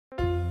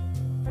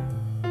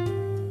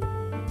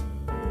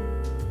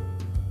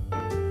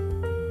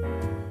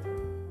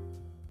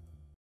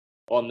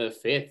On the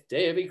 5th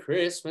day of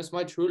eChristmas,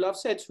 my true love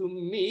said to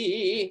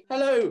me,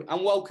 hello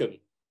and welcome.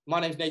 My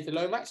name's Nathan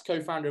Lomax,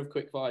 co-founder of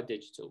Quickfire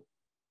Digital.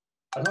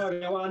 Hello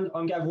everyone,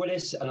 I'm Gav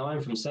Willis and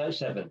I'm from Search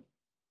 7.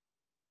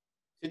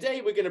 Today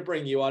we're going to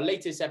bring you our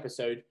latest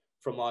episode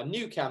from our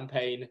new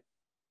campaign,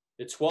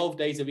 the 12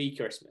 Days of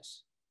eChristmas.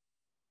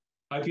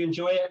 Hope you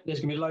enjoy it. There's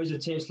going to be loads of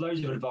tips,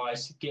 loads of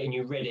advice, getting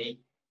you ready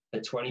for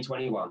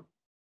 2021.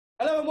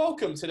 Hello and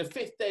welcome to the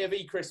 5th day of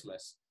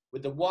eChristmas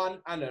with the one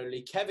and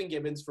only Kevin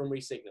Gibbons from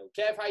Resignal.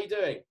 Kev, how you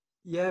doing?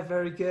 Yeah,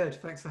 very good.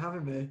 Thanks for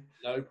having me.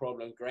 No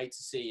problem. Great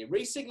to see you.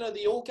 Resignal are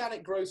the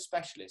organic growth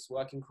specialists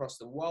working across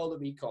the world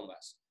of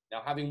e-commerce.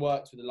 Now, having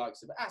worked with the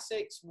likes of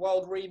Asics,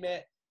 World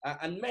Remit,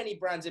 and many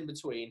brands in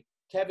between,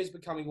 Kev is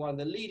becoming one of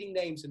the leading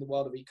names in the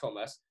world of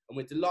e-commerce, and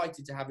we're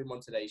delighted to have him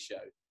on today's show.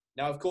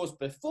 Now, of course,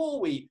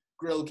 before we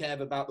grill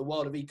Kev about the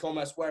world of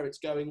e-commerce, where it's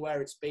going,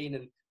 where it's been,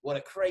 and what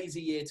a crazy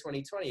year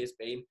 2020 has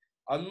been,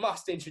 I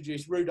must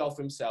introduce Rudolph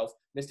himself,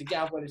 Mr.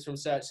 Gav Willis from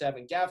Search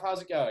 7. Gav,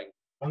 how's it going?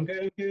 I'm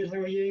going good.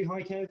 How are you?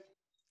 Hi, Kev.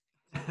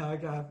 Hi,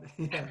 Gav.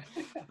 Yeah.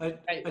 I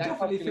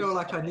definitely feel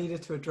like I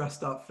needed to have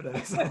dressed up for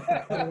this.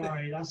 Don't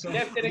worry, that's all.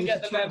 Kev didn't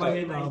get the memo. My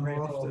email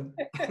more often.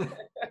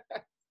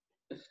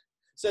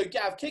 So,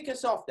 Gav, kick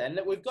us off then.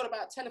 We've got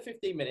about 10 or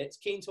 15 minutes.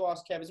 Keen to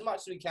ask Kev as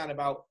much as we can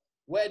about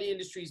where the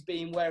industry's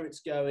been, where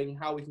it's going,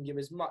 how we can give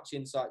as much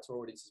insight to our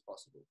audience as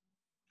possible.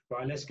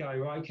 Right, let's go.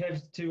 Right,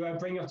 Kev, to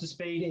bring you up to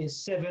speed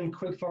is 7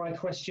 quickfire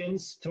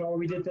questions to what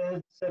we did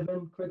there.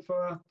 7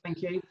 quickfire.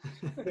 Thank you.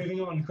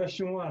 Moving on,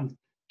 question 1.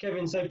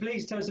 Kevin, so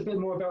please tell us a bit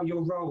more about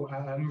your role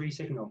at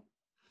Resignal.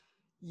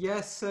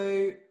 Yes,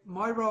 so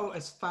my role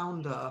as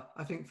founder,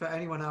 I think for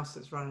anyone else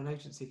that's run an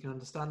agency can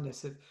understand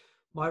this.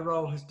 My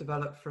role has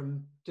developed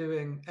from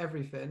doing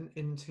everything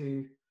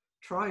into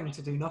trying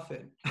to do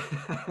nothing.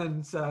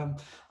 And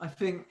I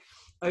think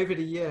over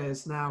the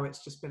years now,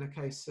 it's just been a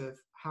case of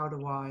how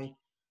do I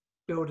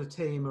build a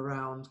team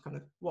around kind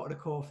of what are the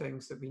core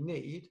things that we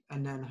need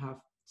and then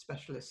have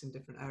specialists in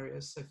different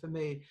areas. So for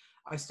me,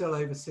 I still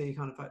oversee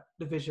kind of like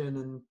the vision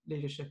and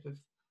leadership of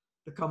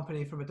the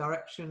company from a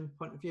direction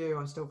point of view.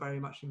 I'm still very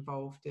much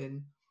involved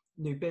in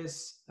new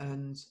biz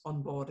and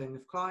onboarding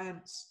of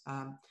clients.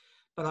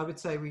 But I would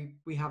say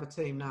we have a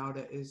team now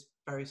that is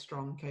very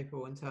strong,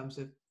 capable in terms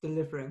of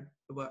delivering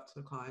the work to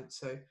the client.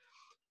 So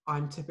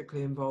I'm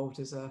typically involved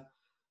as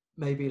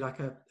maybe like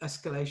a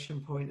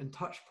escalation point and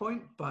touch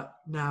point, but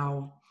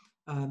now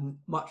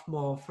much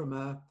more from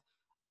a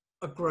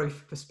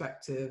growth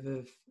perspective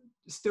of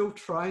still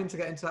trying to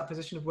get into that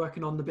position of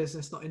working on the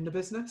business, not in the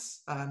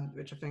business,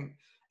 which I think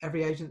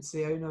every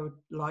agency owner would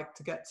like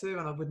to get to.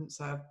 And I wouldn't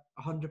say I've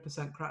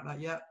 100% cracked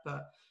that yet,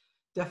 but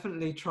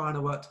definitely trying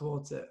to work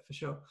towards it for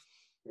sure.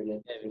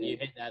 Brilliant. You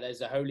hit that. There's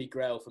a holy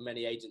grail for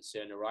many agency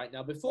owner, right?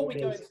 Now, before we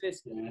go into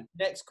this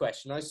next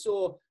question, I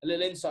saw a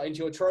little insight into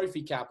your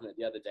trophy cabinet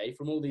the other day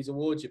from all these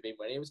awards you've been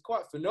winning. It was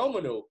quite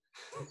phenomenal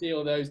to see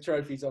all those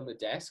trophies on the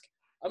desk.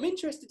 I'm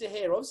interested to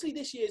hear, obviously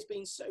this year has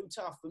been so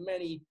tough for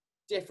many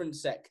different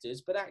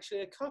sectors, but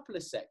actually a couple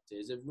of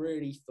sectors have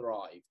really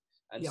thrived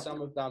and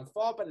some have done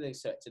far better than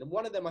expected. And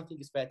one of them, I think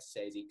it's fair to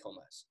say, is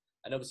e-commerce.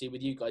 And obviously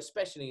with you guys,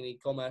 especially in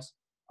e-commerce,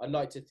 I'd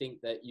like to think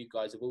that you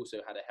guys have also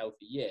had a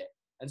healthy year.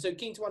 And so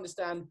keen to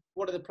understand,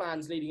 what are the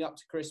plans leading up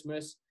to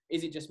Christmas?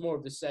 Is it just more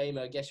of the same?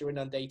 I guess you're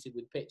inundated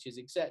with pitches,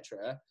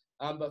 etc.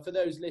 But for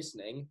those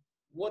listening,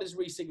 what does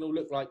Resignal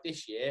look like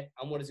this year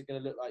and what is it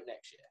going to look like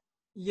next year?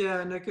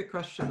 Yeah, no, good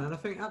question. And I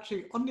think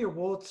actually on the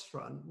awards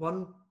front,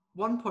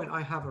 one point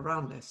I have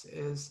around this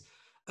is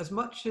as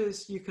much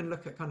as you can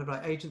look at kind of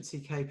like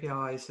agency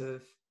KPIs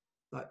of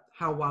like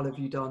how well have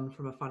you done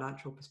from a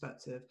financial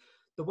perspective,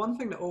 the one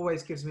thing that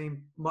always gives me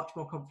much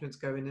more confidence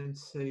going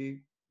into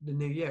the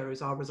new year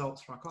is our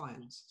results for our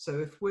clients. So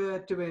if we're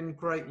doing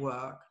great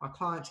work, our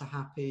clients are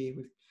happy,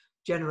 we've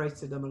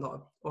generated them a lot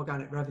of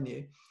organic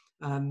revenue.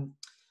 And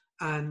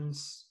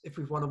if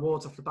we've won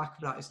awards off the back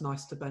of that, it's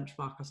nice to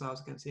benchmark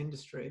ourselves against the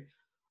industry.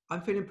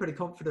 I'm feeling pretty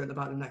confident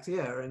about the next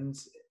year. And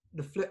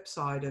the flip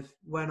side of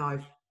when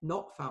I've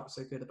not felt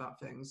so good about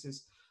things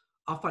is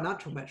our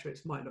financial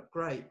metrics might look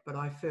great, but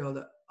I feel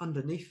that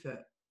underneath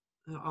it,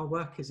 our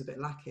work is a bit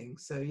lacking.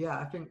 So yeah,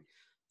 I think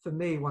for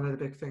me, one of the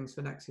big things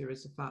for next year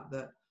is the fact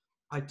that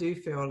I do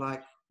feel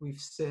like we've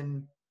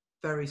seen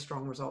very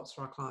strong results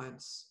for our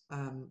clients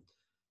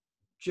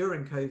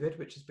during COVID,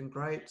 which has been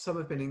great. Some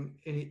have been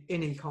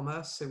in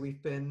e-commerce. So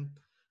we've been,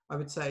 I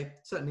would say,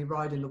 certainly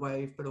riding the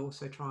wave, but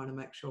also trying to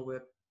make sure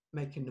we're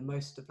making the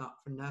most of that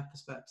from their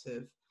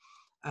perspective.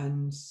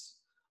 And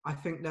I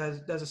think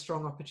there's a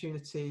strong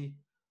opportunity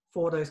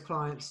for those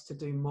clients to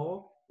do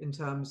more in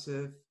terms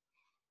of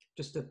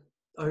just the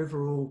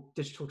overall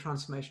digital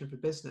transformation of the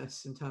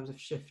business, in terms of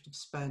shift of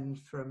spend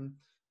from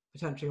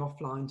potentially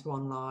offline to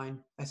online,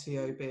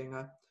 SEO being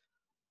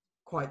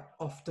quite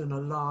often a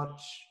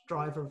large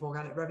driver of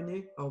organic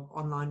revenue or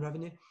online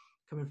revenue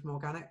coming from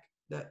organic,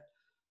 that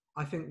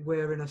I think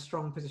we're in a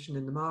strong position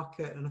in the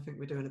market. And I think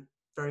we're doing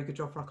a very good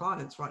job for our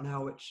clients right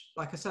now, which,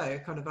 like I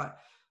say, kind of like,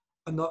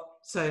 I'm not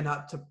saying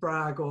that to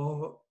brag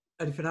or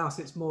anything else.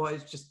 It's more,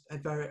 it's just a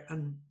very,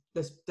 and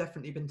there's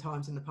definitely been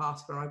times in the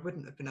past where I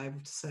wouldn't have been able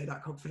to say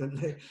that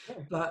confidently,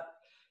 but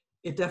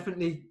it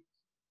definitely,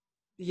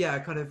 yeah,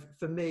 kind of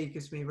for me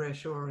gives me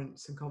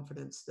reassurance and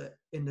confidence that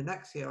in the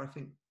next year, I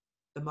think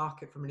the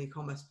market from an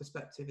e-commerce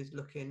perspective is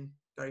looking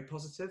very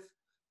positive.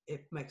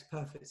 It makes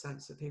perfect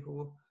sense that people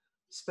will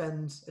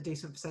spend a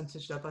decent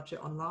percentage of their budget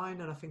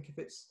online, and I think if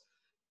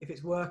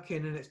it's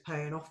working and it's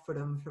paying off for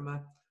them from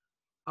a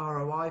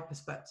ROI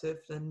perspective,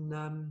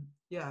 then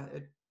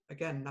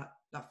again,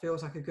 that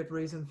feels like a good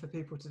reason for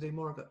people to do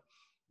more of it.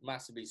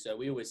 Massively so.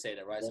 We always say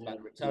that, right? It's about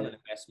the return on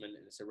investment,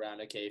 and it's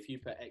around, okay, if you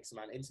put X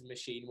amount into the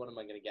machine, what am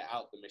I going to get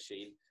out of the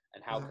machine,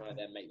 and how can I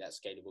then make that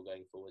scalable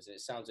going forwards? And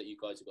it sounds like you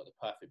guys have got the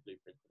perfect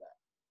blueprint for that.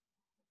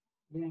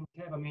 Yeah,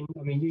 Kev, I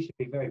mean, you should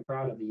be very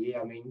proud of the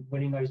year. I mean,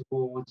 winning those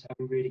awards,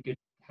 having really good,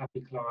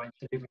 happy clients,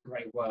 delivering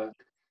great work.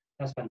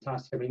 That's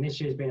fantastic. I mean,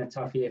 this year's been a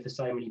tough year for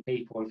so many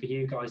people, and for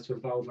you guys to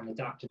evolve and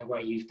adapt in the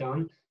way you've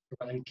done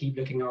and keep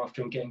looking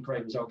after and getting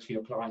great results for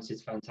your clients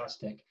is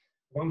fantastic.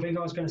 One thing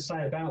I was going to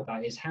say about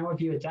that is, how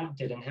have you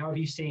adapted and how have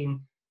you seen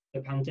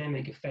the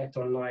pandemic affect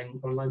online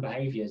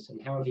behaviours,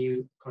 and how have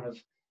you kind of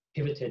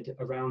pivoted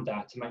around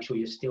that to make sure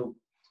you're still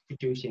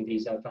producing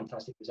these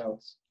fantastic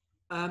results?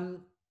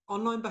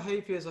 Online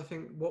behaviours, I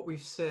think what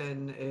we've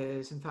seen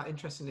is, in fact,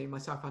 interestingly,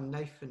 myself and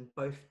Nathan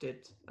both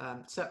did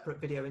separate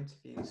video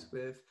interviews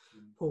with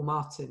Paul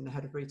Martin, the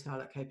head of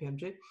retail at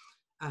KPMG.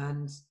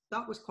 And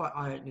that was quite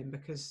eye-opening,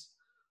 because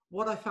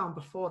what I found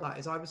before that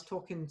is I was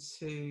talking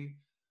to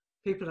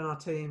people in our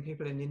team,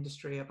 people in the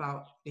industry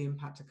about the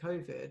impact of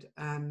COVID.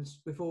 And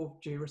with all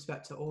due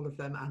respect to all of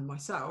them and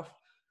myself,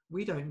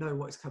 we don't know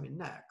what is coming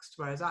next.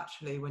 Whereas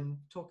actually, when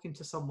talking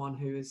to someone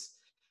who is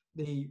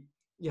the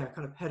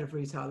kind of head of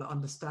retail that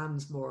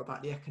understands more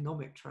about the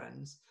economic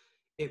trends,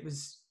 it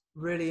was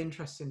really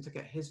interesting to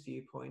get his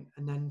viewpoint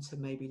and then to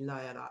maybe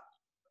layer that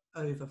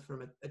over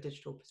from a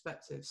digital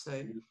perspective.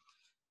 So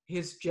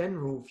his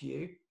general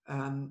view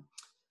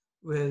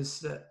was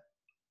that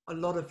a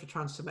lot of the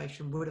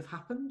transformation would have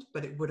happened,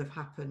 but it would have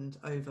happened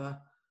over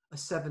a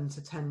 7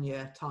 to 10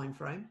 year time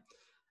frame,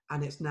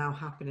 and it's now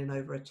happening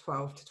over a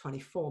 12 to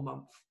 24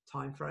 month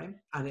time frame,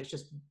 and it's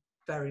just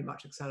very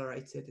much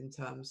accelerated in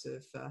terms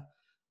of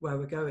where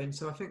we're going.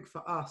 So I think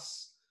for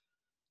us,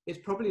 it's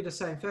probably the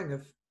same thing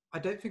of, I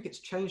don't think it's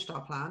changed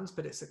our plans,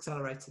 but it's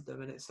accelerated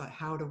them. And it's like,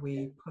 how do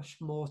we push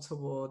more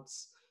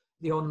towards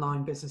the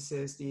online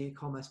businesses, the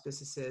e-commerce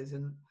businesses,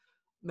 and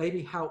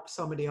maybe help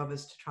some of the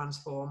others to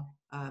transform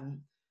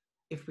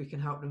if we can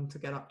help them to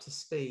get up to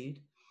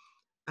speed.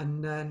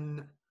 And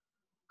then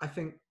I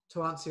think,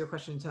 to answer your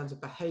question in terms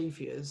of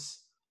behaviors,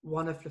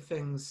 one of the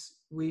things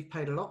we've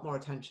paid a lot more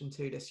attention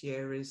to this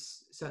year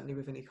is, certainly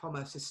within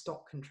e-commerce, is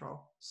stock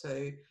control.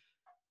 So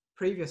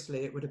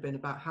previously it would have been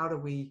about how do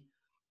we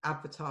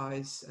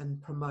advertise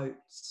and promote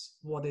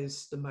what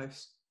is the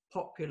most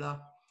popular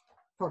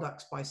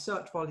products by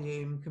search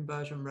volume,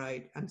 conversion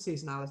rate, and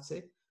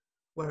seasonality.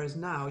 Whereas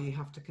now you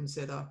have to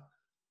consider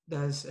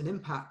there's an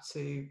impact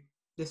to,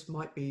 this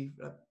might be,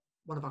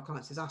 one of our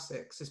clients is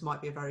Asics. This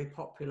might be a very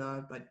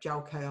popular, like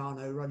gel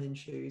Kayano running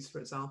shoes, for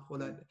example,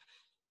 that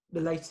the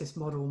latest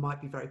model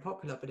might be very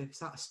popular, but if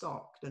it's out of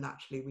stock, then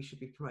actually we should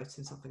be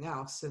promoting something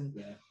else.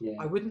 And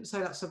I wouldn't say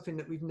that's something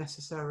that we've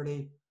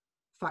necessarily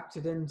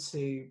factored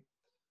into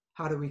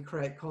how do we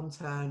create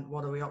content,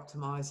 what are we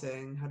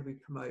optimizing, how do we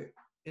promote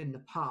in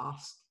the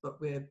past,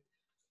 but we're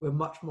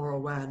much more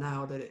aware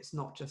now that it's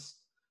not just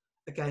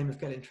a game of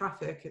getting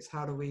traffic, it's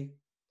how do we,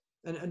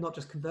 and not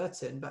just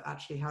converting, but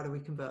actually how do we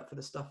convert for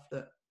the stuff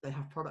that they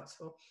have products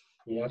for.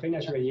 Yeah, I think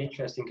that's really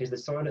interesting, because the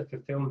side of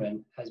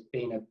fulfillment has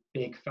been a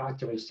big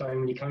factor with so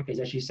many companies.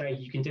 As you say,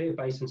 you can do it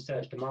based on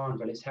search demand,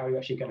 but it's how you're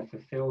actually going to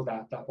fulfill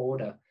that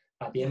order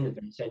at the end of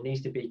it. So it needs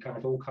to be kind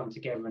of all come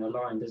together and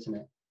aligned, doesn't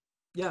it?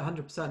 Yeah,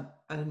 100%.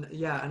 And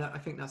and I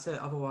think that's it.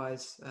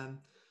 Otherwise,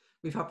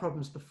 we've had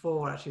problems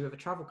before actually with a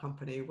travel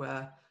company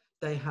where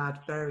they had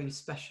very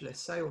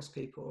specialist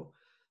salespeople.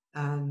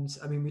 And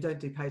I mean, we don't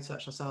do paid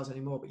search ourselves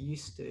anymore, but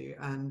used to.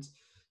 And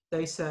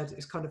they said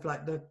it's kind of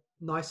like the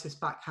nicest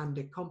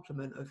backhanded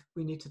compliment of,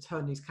 we need to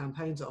turn these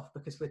campaigns off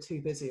because we're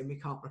too busy and we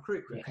can't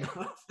recruit quick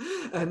enough.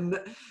 And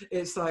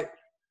it's like,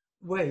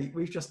 wait,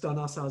 we've just done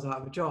ourselves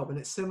out of a job. And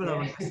it's similar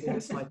on the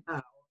side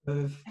now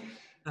of,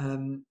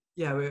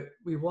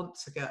 we want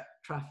to get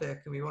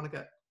traffic and we want to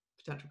get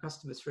potential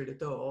customers through the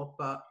door,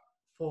 but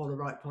for the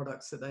right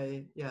products that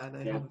they have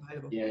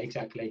available. Yeah,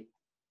 exactly.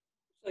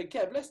 So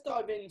Kev, let's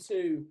dive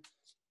into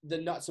the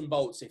nuts and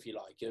bolts, if you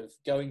like, of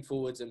going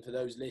forwards. And for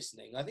those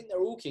listening, I think they're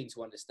all keen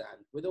to understand,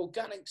 with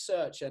organic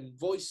search and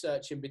voice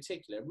search in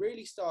particular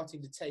really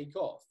starting to take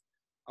off,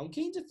 I'm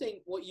keen to think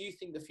what you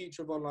think the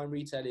future of online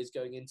retail is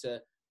going into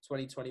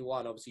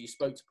 2021. Obviously, you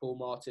spoke to Paul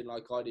Martin,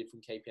 like I did,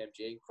 from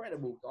KPMG,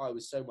 incredible guy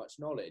with so much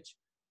knowledge.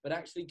 But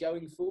actually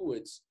going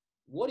forwards,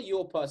 what are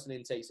your personal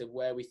intakes of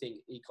where we think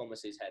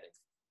e-commerce is heading?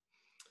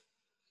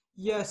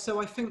 Yeah, so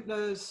I think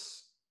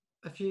there's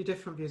a few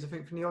different views. I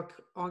think from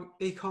the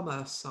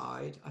e-commerce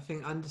side, I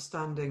think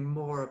understanding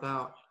more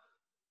about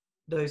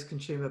those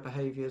consumer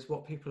behaviors,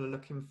 what people are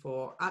looking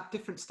for at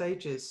different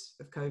stages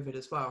of COVID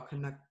as well,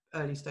 can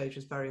early stage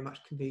was very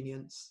much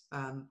convenience.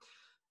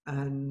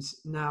 And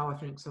now I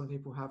think some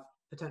people have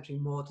potentially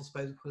more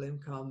disposable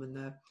income, and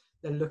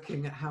they're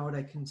looking at how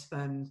they can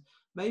spend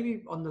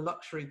maybe on the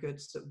luxury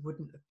goods that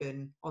wouldn't have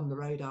been on the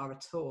radar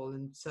at all,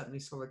 and certainly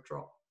saw a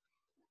drop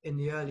in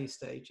the early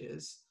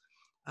stages.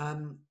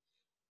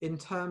 In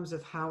terms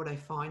of how they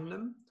find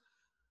them,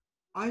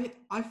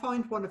 I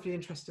find one of the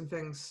interesting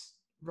things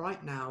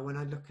right now when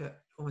I look at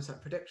almost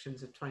like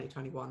predictions of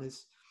 2021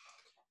 is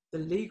the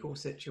legal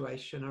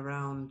situation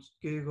around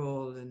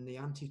Google and the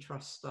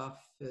antitrust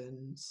stuff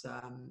and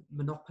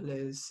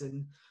monopolies.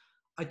 And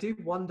I do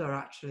wonder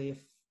actually if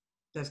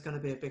there's going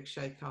to be a big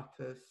shake-up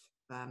of,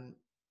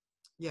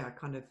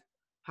 kind of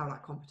how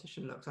that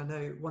competition looks. I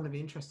know one of the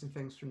interesting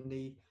things from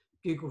the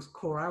Google's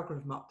core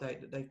algorithm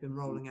update that they've been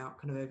rolling out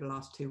kind of over the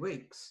last 2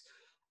 weeks,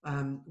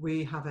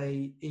 we have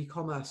a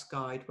e-commerce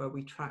guide where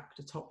we track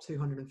the top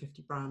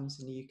 250 brands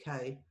in the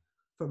UK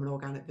from an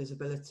organic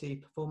visibility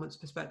performance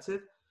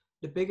perspective.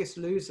 The biggest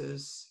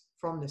losers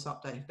from this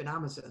update have been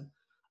Amazon.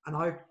 And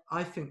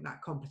I think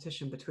that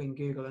competition between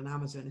Google and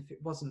Amazon, if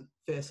it wasn't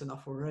fierce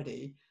enough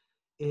already,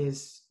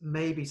 is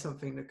maybe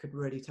something that could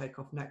really take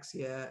off next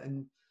year.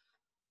 And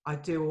I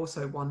do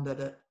also wonder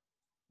that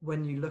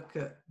when you look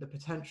at the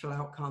potential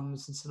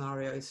outcomes and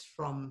scenarios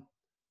from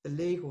the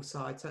legal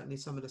side, certainly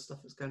some of the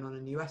stuff that's going on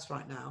in the US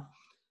right now,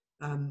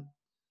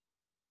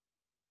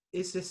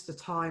 is this the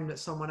time that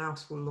someone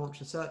else will launch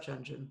a search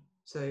engine?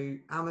 So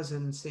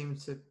Amazon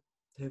seems to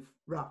have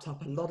wrapped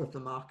up a lot of the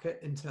market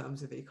in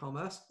terms of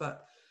e-commerce,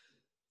 but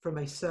from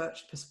a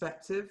search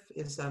perspective,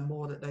 is there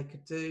more that they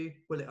could do?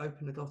 Will it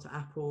open the door to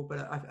Apple?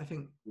 But I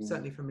think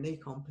certainly from an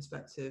e-com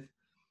perspective,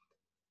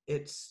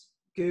 it's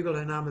Google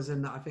and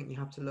Amazon that I think you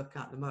have to look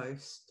at the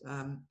most.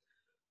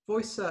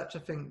 Voice search, I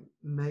think,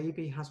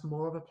 maybe has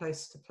more of a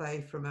place to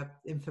play from an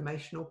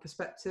informational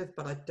perspective,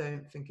 but I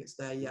don't think it's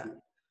there yet.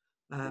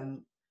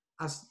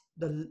 As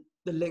the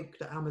link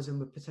that Amazon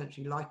would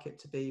potentially like it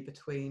to be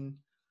between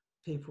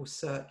people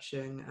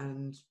searching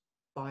and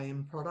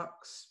buying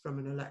products from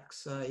an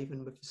Alexa,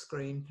 even with the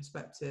screen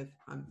perspective.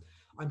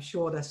 I'm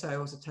sure their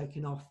sales are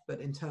taking off, but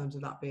in terms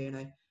of that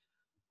being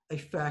a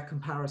fair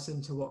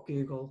comparison to what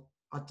Google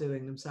are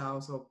doing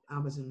themselves or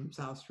Amazon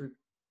themselves through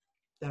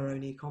their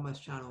own e-commerce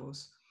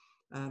channels,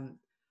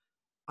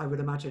 I would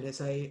imagine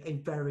it's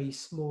a very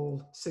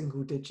small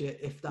single digit,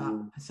 if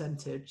that,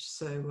 percentage.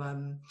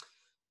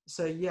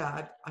 So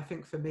yeah, I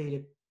think for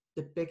me,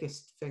 the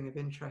biggest thing of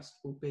interest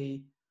will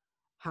be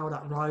how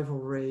that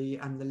rivalry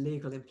and the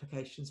legal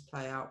implications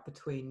play out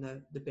between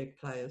the big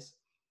players.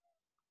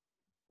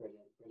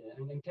 Brilliant, brilliant.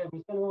 And then Kevin, I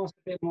was going to ask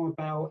a bit more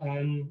about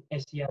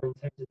SEO in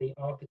terms of the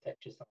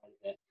architecture side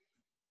of it.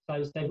 So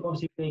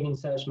obviously being in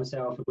search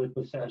myself with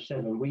Search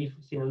 7, we've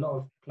seen a lot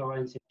of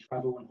clients in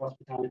travel and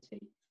hospitality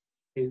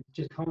who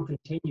just can't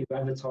continue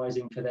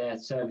advertising for their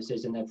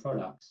services and their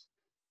products.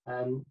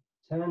 Turn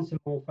to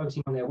more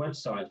focusing on their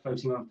website,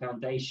 focusing on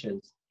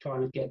foundations,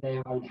 trying to get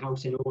their own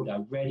house in order,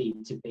 ready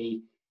to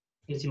be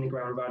hitting the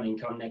ground running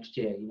come next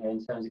year,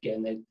 in terms of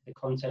getting the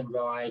content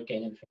right,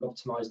 getting everything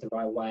optimized the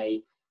right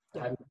way,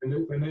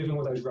 removing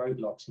all those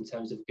roadblocks in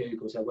terms of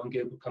Google. So when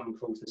Google come and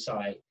crawls the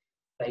site,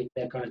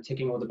 they're kind of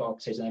ticking all the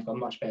boxes and they've got a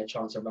much better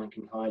chance of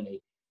ranking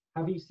highly.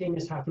 Have you seen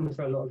this happen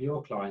for a lot of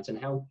your clients, and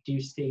how do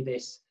you see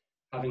this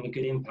having a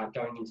good impact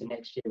going into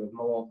next year with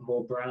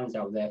more brands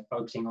out there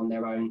focusing on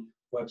their own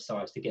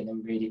websites to get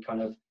them really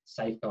kind of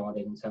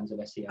safeguarded in terms of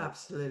SEO?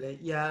 Absolutely.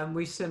 Yeah. And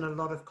we've seen a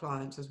lot of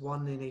clients, as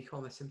one in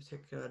e-commerce in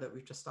particular that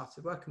we've just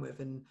started working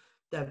with, and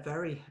they're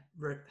very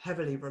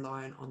heavily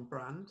reliant on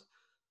brand,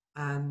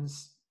 and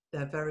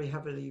they're very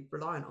heavily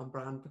reliant on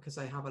brand because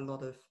they have a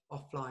lot of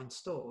offline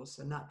stores,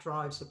 and that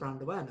drives the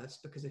brand awareness,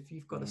 because if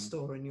you've got a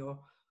store in your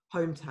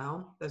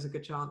hometown, there's a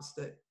good chance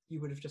that you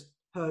would have just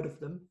heard of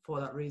them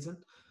for that reason.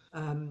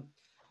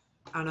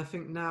 And I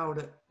think now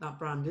that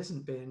brand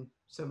isn't being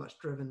so much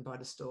driven by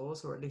the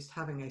stores, or at least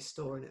having a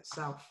store in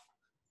itself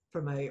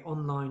from a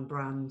online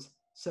brand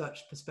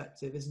search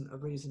perspective isn't a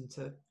reason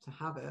to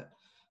have it.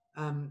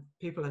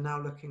 People are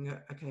now looking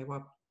at, okay,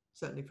 well,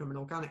 certainly from an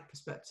organic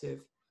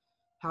perspective,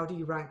 how do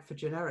you rank for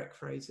generic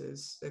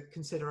phrases, the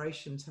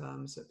consideration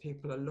terms that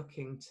people are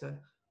looking to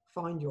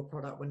find your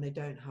product when they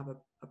don't have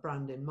a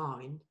brand in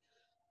mind?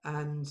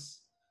 And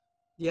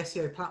the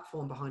SEO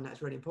platform behind that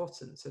is really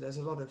important. So there's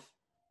a lot of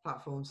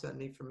platforms,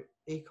 certainly from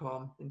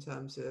e-com, in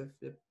terms of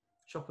the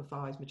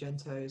Shopify's,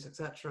 Magentos,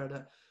 etc.,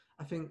 that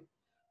I think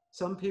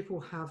some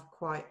people have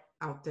quite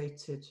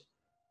outdated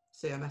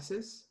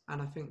CMSs,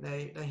 and I think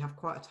they have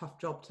quite a tough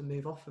job to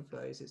move off of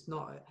those.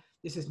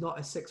 This is not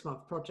a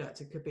 6-month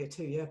project. It could be a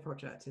 2-year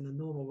project in a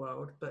normal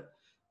world, but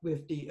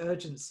with the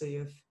urgency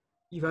of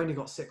you've only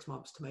got 6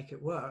 months to make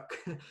it work.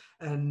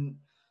 And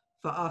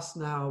for us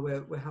now,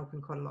 we're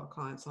helping quite a lot of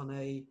clients on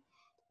a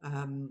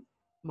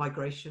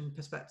migration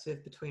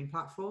perspective between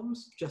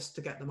platforms, just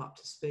to get them up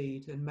to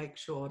speed and make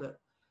sure that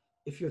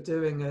if you're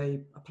doing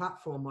a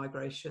platform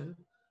migration,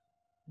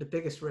 the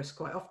biggest risk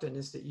quite often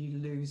is that you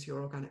lose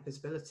your organic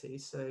visibility.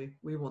 So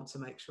we want to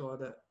make sure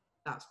that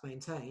that's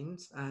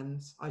maintained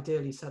and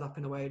ideally set up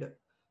in a way that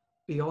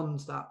beyond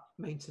that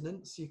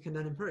maintenance, you can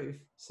then improve.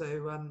 So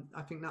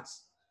I think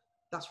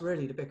that's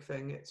really the big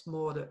thing. It's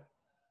more that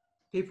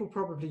people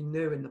probably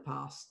knew in the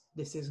past,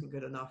 this isn't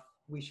good enough,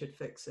 we should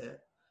fix it.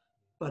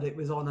 But it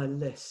was on a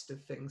list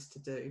of things to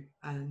do.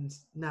 And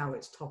now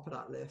it's top of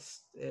that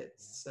list.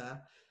 It's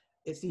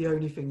the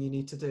only thing you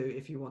need to do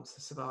if you want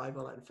to survive,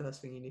 or like the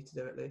first thing you need to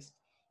do at least.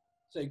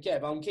 So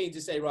Kev, I'm keen to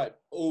say, right,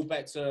 all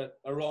bets are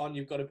on.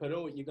 You've got to put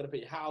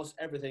your house,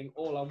 everything,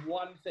 all on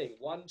one thing,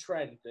 one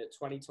trend that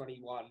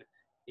 2021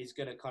 is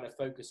going to kind of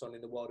focus on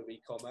in the world of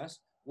e-commerce.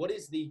 What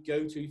is the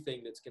go-to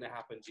thing that's going to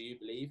happen, do you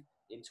believe,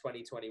 in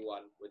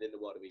 2021 within the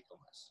world of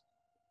e-commerce?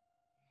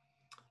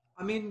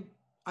 I mean,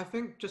 I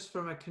think just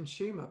from a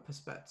consumer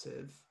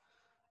perspective,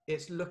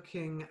 it's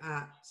looking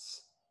at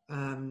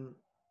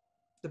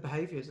the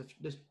behaviors of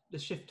the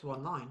shift to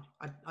online.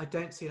 I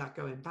don't see that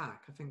going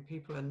back. I think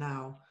people are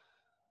now,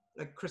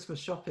 like, Christmas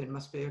shopping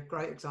must be a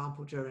great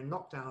example during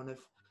lockdown of,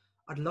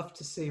 I'd love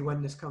to see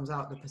when this comes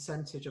out, the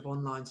percentage of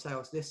online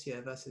sales this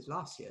year versus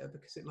last year,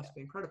 because it must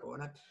be incredible.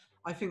 And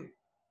I think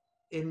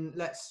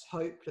let's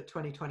hope that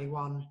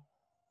 2021,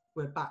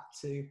 we're back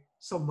to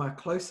somewhere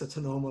closer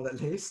to normal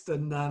at least.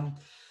 And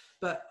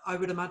but I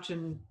would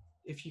imagine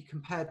if you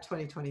compared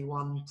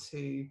 2021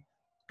 to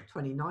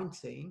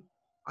 2019,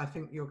 I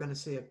think you're going to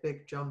see a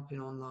big jump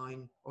in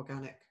online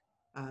organic.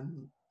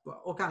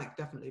 Well, organic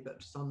definitely, but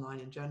just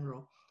online in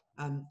general.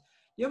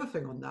 The other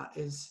thing on that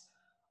is,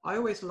 I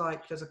always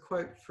like, there's a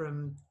quote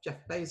from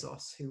Jeff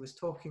Bezos, who was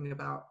talking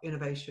about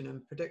innovation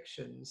and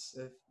predictions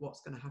of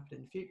what's going to happen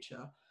in the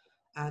future.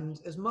 And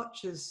as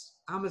much as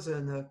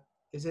Amazon are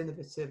as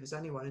innovative as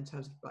anyone in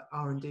terms of like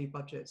R&D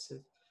budgets of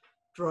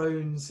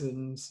drones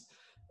and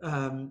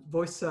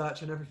voice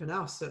search and everything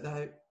else, that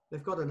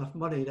they've got enough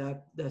money,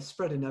 they're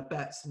spreading their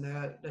bets, and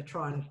they're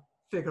trying to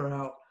figure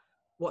out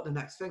what the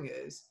next thing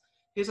is.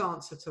 His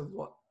answer to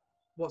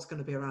what's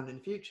going to be around in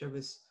the future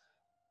was,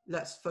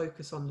 let's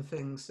focus on the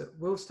things that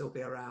will still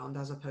be around,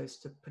 as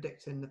opposed to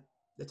predicting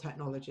the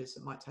technologies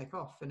that might take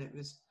off. And it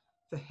was,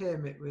 for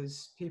him, it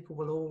was, people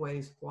will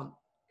always want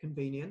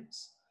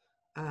convenience,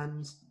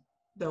 and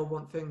they'll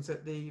want things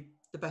at the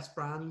best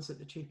brands at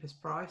the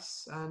cheapest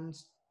price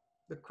and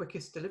the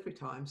quickest delivery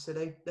time. So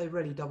they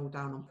really double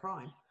down on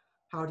Prime.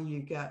 How do you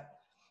get,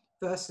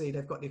 firstly,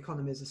 they've got the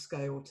economies of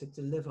scale to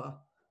deliver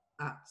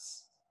at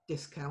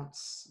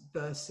discounts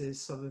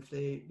versus some of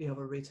the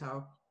other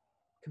retail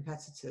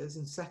competitors.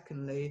 And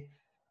secondly,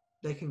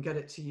 they can get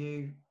it to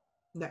you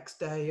next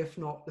day, if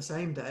not the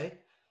same day.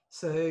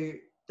 So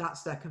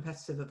that's their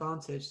competitive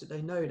advantage, that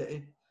they know that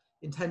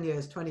in 10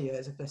 years, 20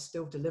 years, if they're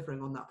still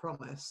delivering on that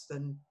promise,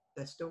 then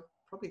they're still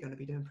probably going to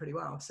be doing pretty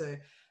well. So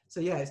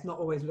yeah, it's not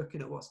always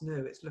looking at what's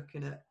new, it's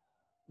looking at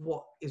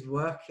what is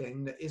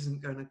working that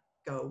isn't going to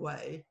go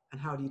away, and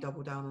how do you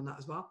double down on that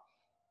as well.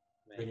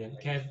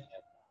 Brilliant. Kev,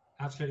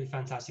 absolutely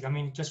fantastic. I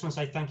mean, just want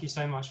to say thank you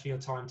so much for your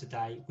time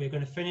today. We're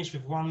going to finish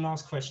with one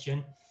last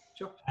question.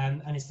 Sure.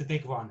 And it's the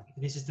big one.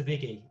 This is the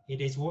biggie. It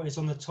is, what is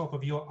on the top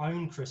of your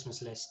own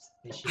Christmas list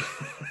this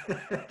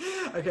year?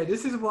 Okay,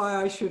 this is why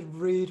I should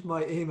read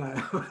my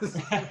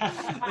emails.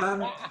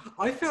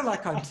 I feel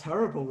like I'm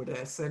terrible with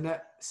this, and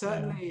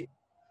certainly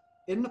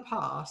in the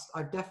past,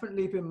 I've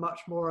definitely been much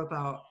more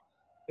about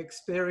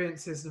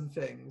experiences and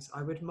things.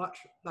 I would much,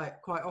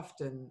 like, quite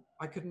often,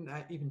 I couldn't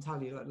even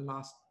tell you, like, the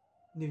last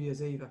New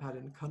Year's Eve I've had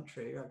in the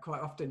country.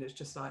 Quite often it's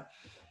just like,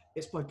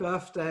 it's my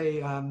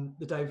birthday,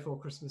 the day before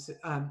Christmas,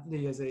 New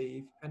Year's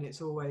Eve, and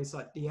it's always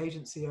like the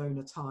agency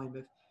owner time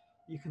of,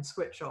 you can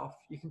switch off,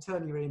 you can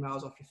turn your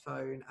emails off your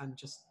phone and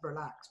just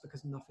relax,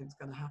 because nothing's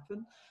going to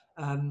happen.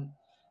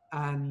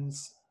 And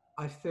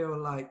I feel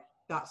like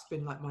that's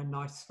been like my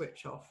nice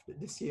switch off, that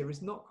this year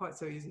is not quite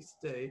so easy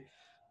to do.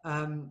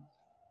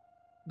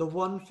 The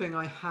one thing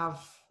I have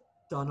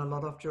done a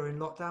lot of during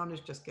lockdown is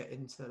just get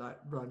into like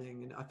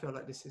running, and I feel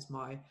like this is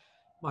my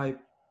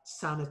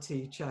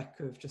sanity check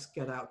of just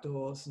get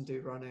outdoors and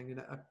do running.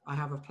 And I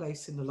have a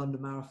place in the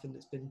London Marathon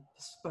that's been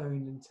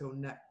postponed until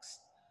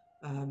next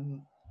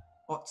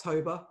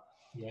October.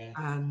 Yeah.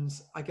 And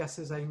I guess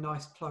as a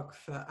nice plug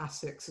for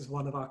Asics as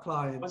one of our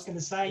clients, I was going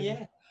to say,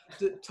 yeah.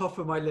 The top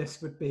of my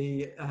list would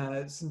be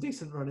some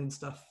decent running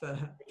stuff for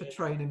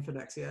training for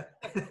next year.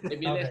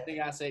 If you're listening,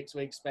 Asics,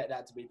 we expect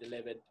that to be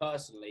delivered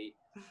personally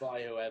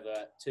by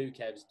whoever to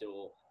Kev's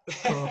door.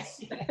 Of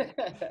course.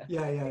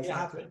 Yeah,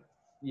 exactly.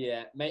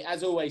 Yeah, mate,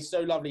 as always,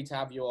 so lovely to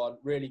have you on.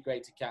 Really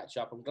great to catch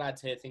up. I'm glad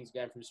to hear things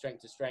going from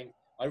strength to strength.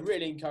 I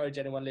really encourage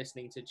anyone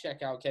listening to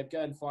check out Kev.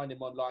 Go and find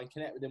him online,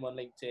 connect with him on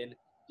LinkedIn,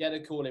 get a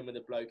call in with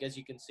the bloke. As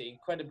you can see,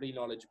 incredibly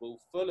knowledgeable,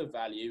 full of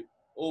value,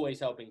 always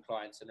helping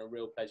clients, and a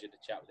real pleasure to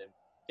chat with him.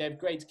 Kev,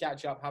 great to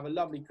catch up. Have a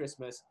lovely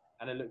Christmas,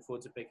 and I look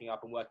forward to picking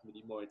up and working with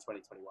you more in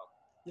 2021.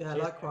 Yeah,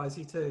 likewise,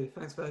 you too.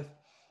 Thanks both.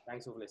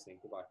 Thanks all for listening.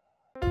 Goodbye.